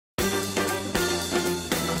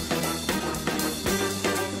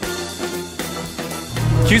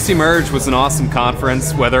QCMerge was an awesome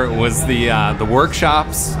conference, whether it was the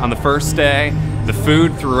workshops on the first day, the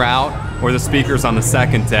food throughout, or the speakers on the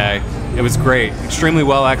second day. It was great, extremely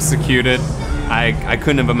well executed. I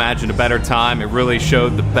couldn't have imagined a better time. It really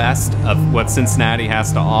showed the best of what Cincinnati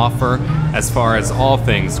has to offer as far as all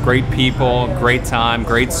things. Great people, great time,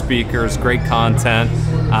 great speakers, great content.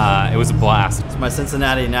 It was a blast. It's my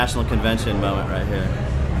Cincinnati National Convention moment right here.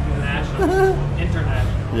 National?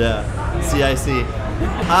 International. Yeah, CIC.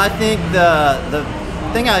 I think the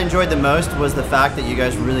thing I enjoyed the most was the fact that you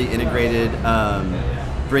guys really integrated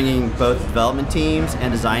bringing both development teams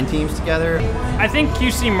and design teams together. I think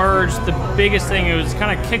QCMerge, the biggest thing, it was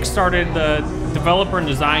kind of kickstarted the developer and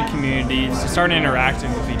design communities to start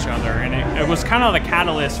interacting with each other, and it was kind of the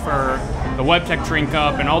catalyst for the WebTech Drink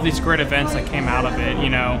Up and all these great events that came out of it, you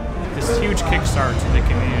know, this huge kickstart to the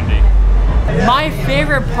community. My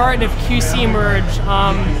favorite part of QCMerge,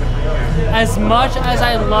 as much as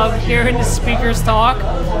I love hearing the speakers talk,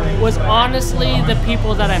 was honestly the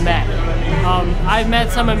people that I met. I've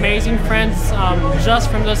met some amazing friends just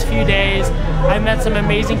from those few days. I've met some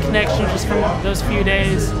amazing connections just from those few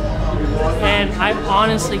days. And I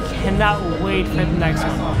honestly cannot wait for the next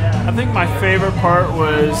one. I think my favorite part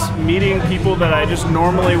was meeting people that I just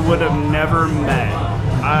normally would have never met.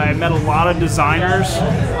 I met a lot of designers,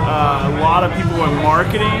 a lot of people in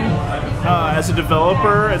marketing. As a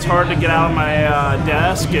developer, it's hard to get out of my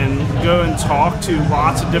desk and go and talk to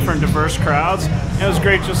lots of different diverse crowds. It was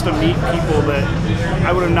great just to meet people that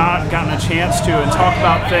I would have not gotten a chance to and talk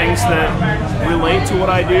about things that relate to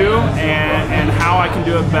what I do and how I can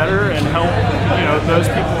do it better and help, you know, those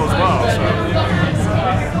people as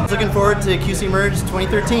well. So. Looking forward to QCMerge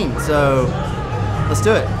 2013, so let's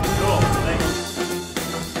do it.